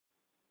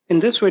In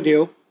this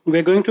video,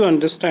 we're going to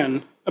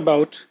understand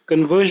about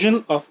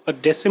conversion of a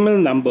decimal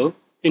number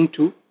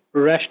into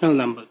rational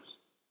numbers.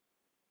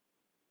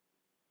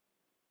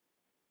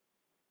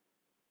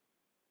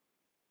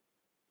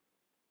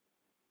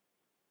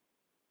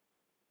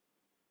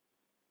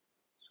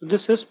 So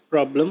this is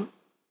problem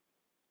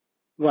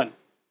 1.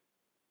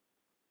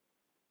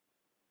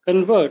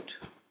 Convert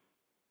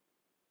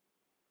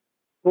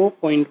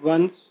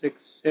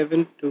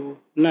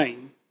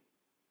 4.16729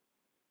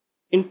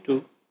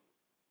 into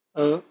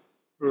a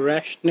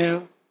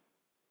rational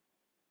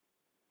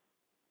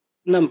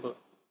number.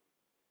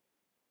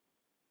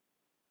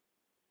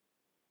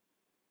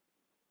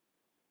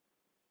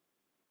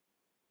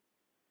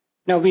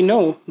 Now we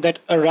know that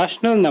a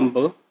rational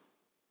number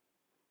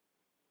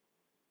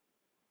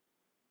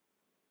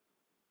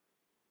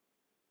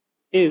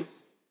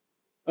is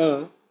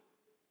a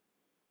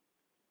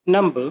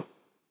number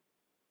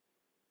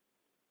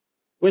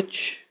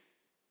which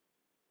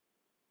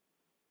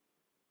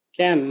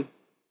can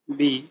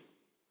be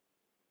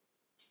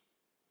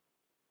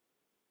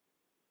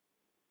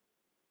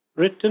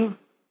written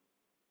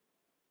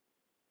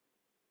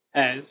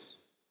as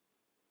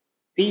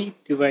P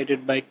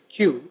divided by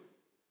Q,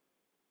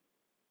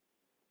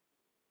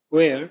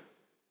 where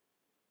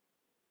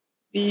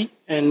P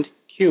and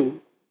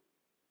Q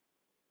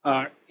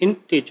are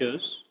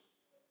integers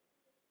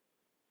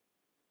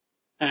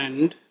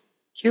and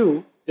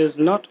Q is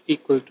not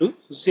equal to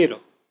 0.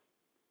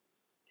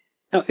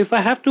 Now if I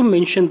have to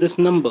mention this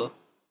number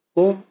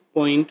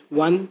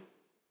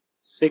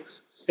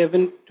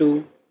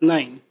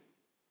 4.16729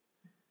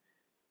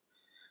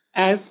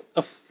 as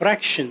a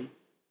fraction,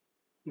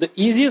 the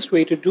easiest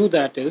way to do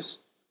that is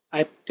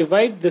I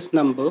divide this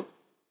number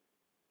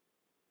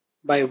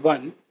by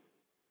 1,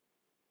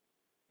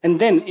 and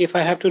then if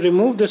I have to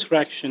remove this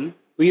fraction,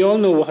 we all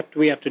know what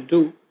we have to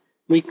do.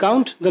 We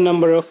count the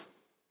number of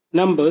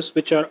numbers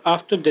which are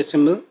after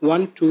decimal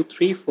 1, 2,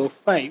 3, 4,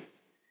 5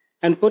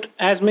 and put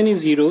as many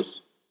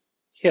zeros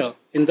here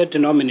in the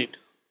denominator.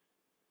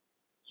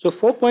 So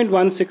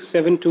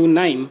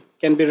 4.16729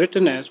 can be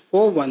written as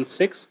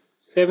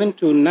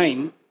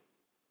 416,729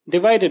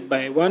 divided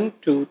by 1,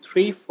 2,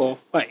 3, 4,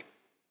 5.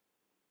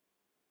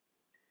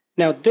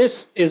 Now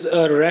this is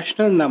a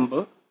rational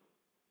number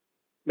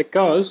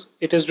because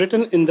it is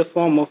written in the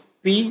form of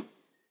P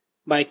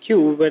by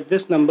Q, where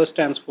this number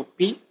stands for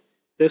P,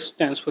 this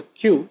stands for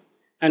Q,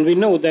 and we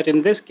know that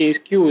in this case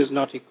Q is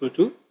not equal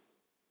to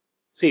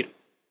 0.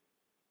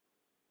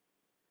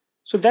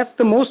 So that's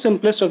the most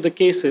simplest of the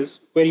cases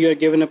where you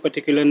are given a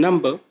particular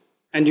number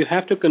and you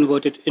have to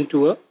convert it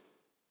into a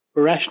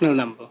rational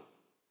number.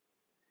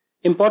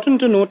 Important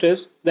to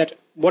notice that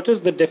what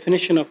is the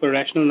definition of a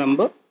rational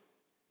number?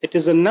 It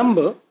is a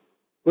number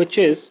which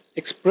is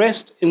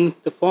expressed in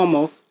the form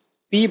of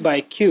P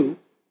by Q,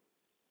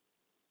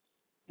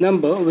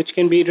 number which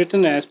can be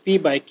written as P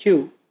by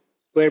Q,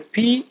 where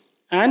P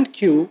and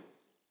Q,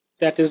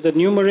 that is the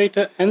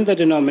numerator and the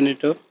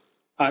denominator,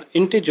 are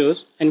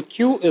integers and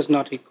Q is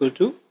not equal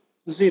to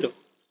 0.